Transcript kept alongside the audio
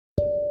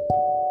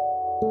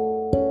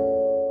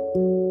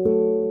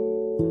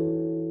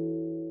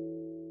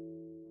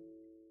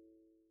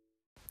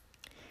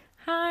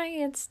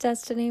it's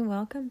Destiny.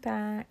 Welcome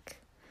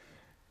back.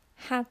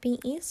 Happy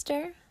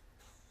Easter.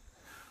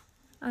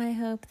 I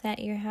hope that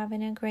you're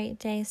having a great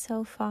day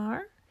so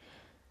far.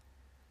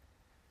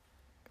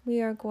 We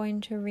are going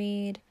to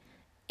read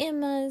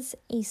Emma's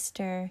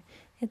Easter.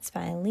 It's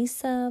by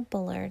Lisa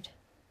Bullard.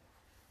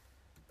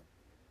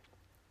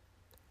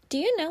 Do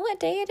you know what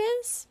day it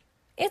is?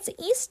 It's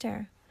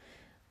Easter.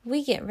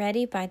 We get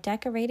ready by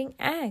decorating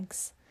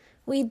eggs.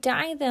 We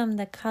dye them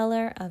the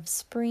color of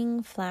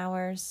spring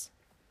flowers.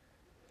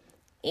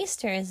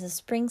 Easter is a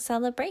spring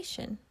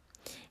celebration.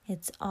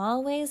 It's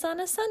always on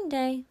a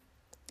Sunday.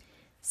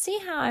 See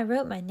how I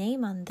wrote my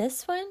name on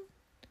this one?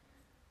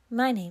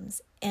 My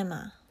name's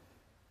Emma.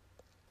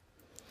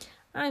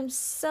 I'm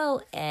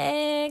so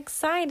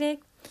excited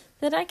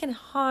that I can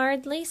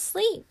hardly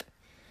sleep.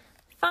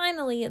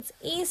 Finally, it's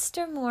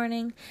Easter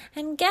morning,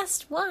 and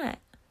guess what?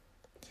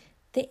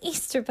 The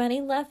Easter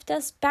Bunny left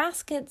us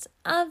baskets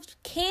of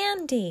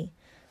candy.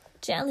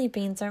 Jelly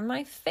beans are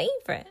my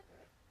favorite.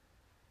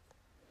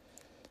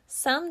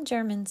 Some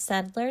German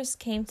settlers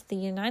came to the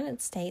United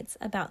States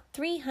about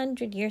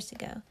 300 years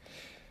ago.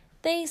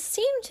 They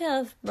seem to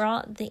have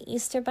brought the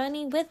Easter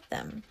Bunny with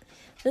them.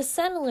 The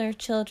settler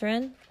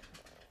children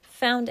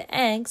found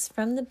eggs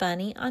from the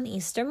bunny on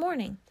Easter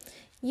morning.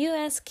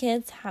 U.S.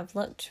 kids have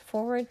looked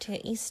forward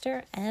to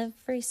Easter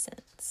ever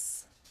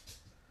since.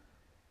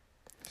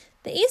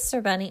 The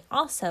Easter Bunny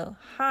also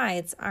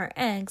hides our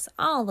eggs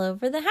all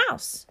over the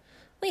house.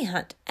 We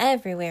hunt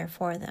everywhere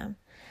for them.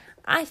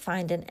 I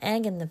find an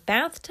egg in the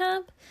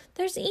bathtub.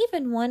 There's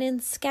even one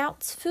in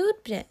Scout's food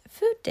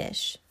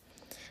dish.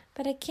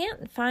 But I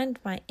can't find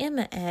my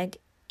Emma egg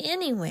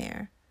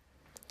anywhere.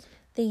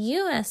 The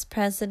U.S.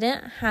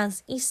 president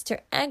has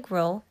Easter egg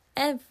roll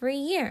every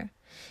year.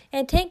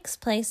 It takes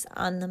place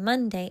on the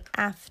Monday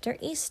after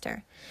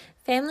Easter.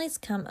 Families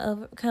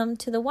come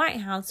to the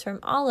White House from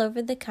all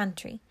over the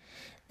country.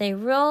 They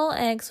roll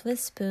eggs with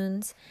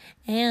spoons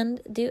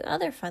and do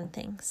other fun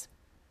things.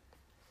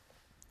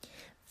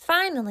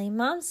 Finally,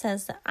 Mom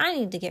says that I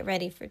need to get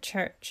ready for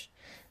church.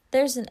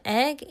 There's an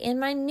egg in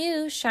my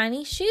new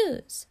shiny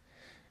shoes.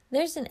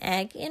 There's an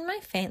egg in my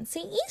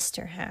fancy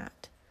Easter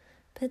hat.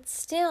 But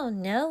still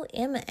no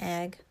Emma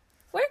egg.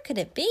 Where could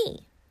it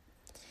be?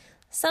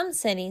 Some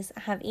cities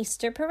have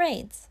Easter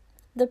parades.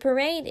 The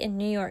parade in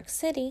New York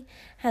City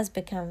has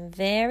become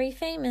very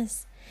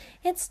famous.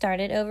 It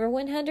started over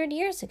 100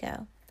 years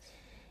ago.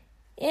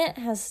 It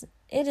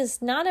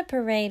is not a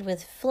parade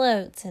with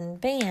floats and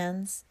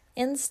bands.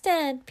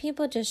 Instead,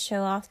 people just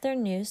show off their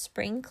new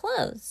spring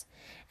clothes,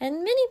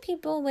 and many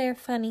people wear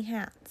funny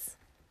hats.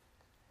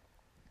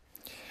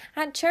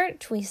 At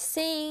church, we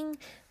sing,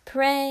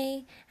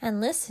 pray,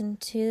 and listen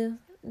to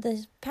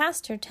the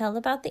pastor tell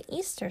about the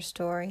Easter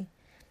story.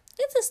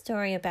 It's a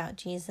story about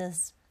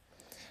Jesus.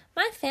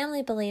 My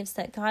family believes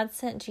that God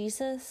sent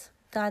Jesus,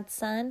 God's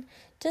Son,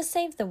 to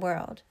save the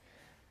world.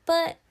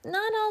 But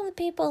not all the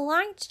people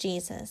liked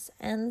Jesus,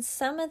 and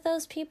some of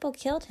those people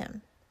killed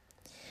him.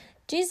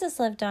 Jesus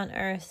lived on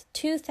earth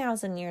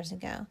 2,000 years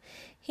ago.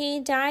 He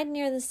died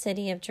near the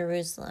city of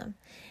Jerusalem,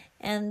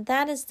 and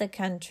that is the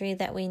country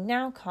that we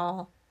now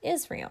call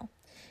Israel.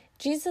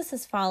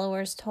 Jesus'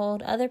 followers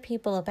told other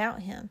people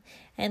about him,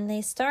 and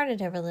they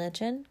started a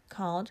religion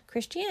called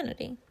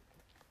Christianity.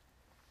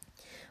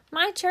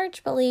 My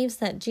church believes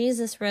that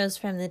Jesus rose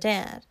from the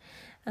dead,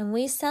 and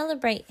we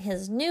celebrate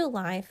his new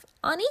life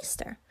on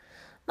Easter.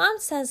 Mom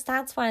says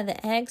that's why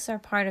the eggs are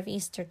part of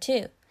Easter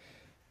too.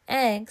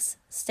 Eggs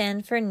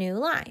stand for new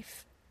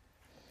life.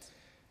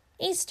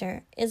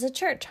 Easter is a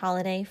church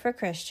holiday for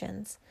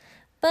Christians,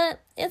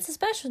 but it's a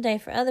special day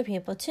for other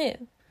people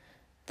too.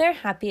 They're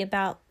happy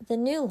about the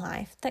new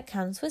life that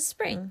comes with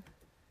spring.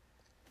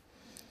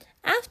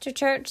 After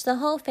church, the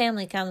whole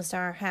family comes to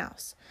our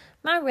house.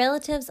 My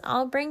relatives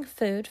all bring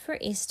food for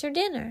Easter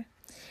dinner,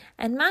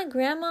 and my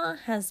grandma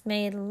has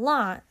made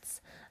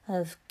lots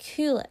of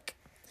kulik.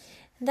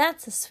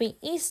 That's a sweet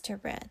Easter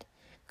bread.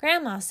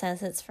 Grandma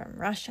says it's from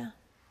Russia.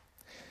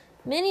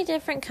 Many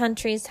different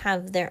countries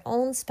have their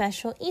own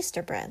special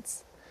Easter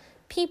breads.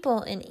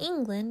 People in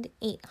England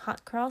eat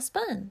hot cross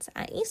buns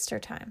at Easter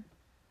time.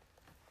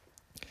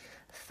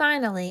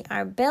 Finally,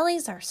 our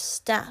bellies are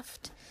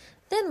stuffed.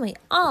 Then we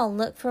all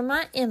look for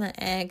my Emma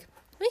egg.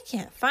 We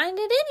can't find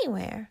it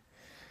anywhere.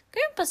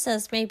 Grandpa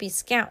says maybe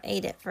Scout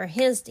ate it for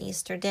his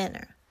Easter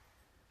dinner.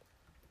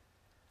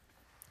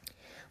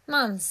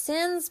 Mom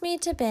sends me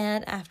to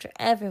bed after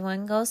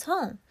everyone goes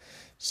home.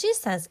 She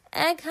says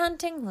egg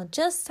hunting will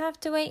just have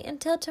to wait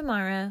until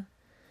tomorrow.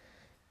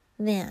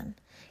 Then,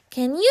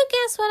 can you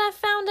guess what I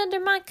found under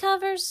my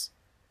covers?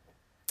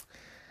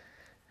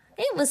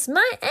 It was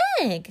my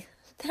egg.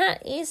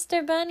 That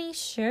Easter bunny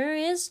sure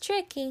is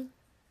tricky.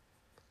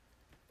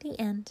 The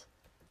end.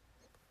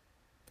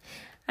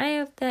 I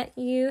hope that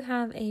you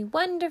have a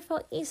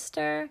wonderful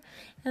Easter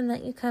and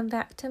that you come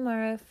back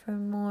tomorrow for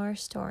more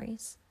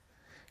stories.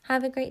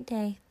 Have a great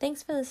day.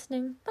 Thanks for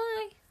listening.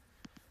 Bye.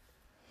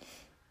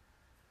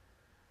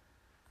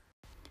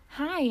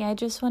 Hi, I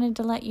just wanted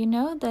to let you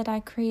know that I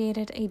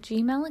created a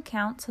Gmail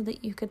account so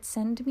that you could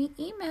send me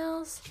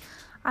emails.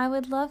 I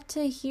would love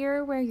to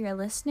hear where you're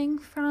listening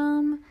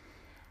from.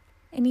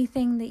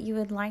 Anything that you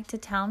would like to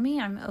tell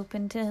me, I'm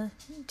open to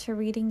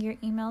reading your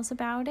emails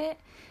about it.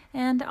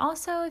 And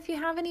also, if you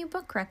have any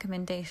book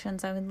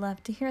recommendations, I would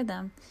love to hear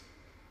them.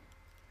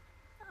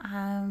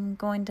 I'm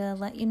going to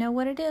let you know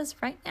what it is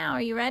right now.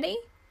 Are you ready?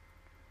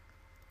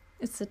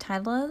 It's the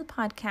title of the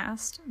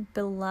podcast,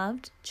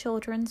 Beloved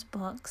Children's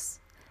Books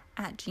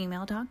at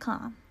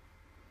gmail.com.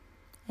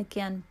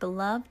 Again,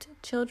 Beloved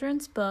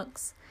Children's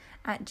Books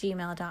at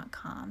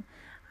gmail.com.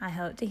 I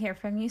hope to hear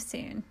from you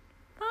soon.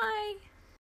 Bye.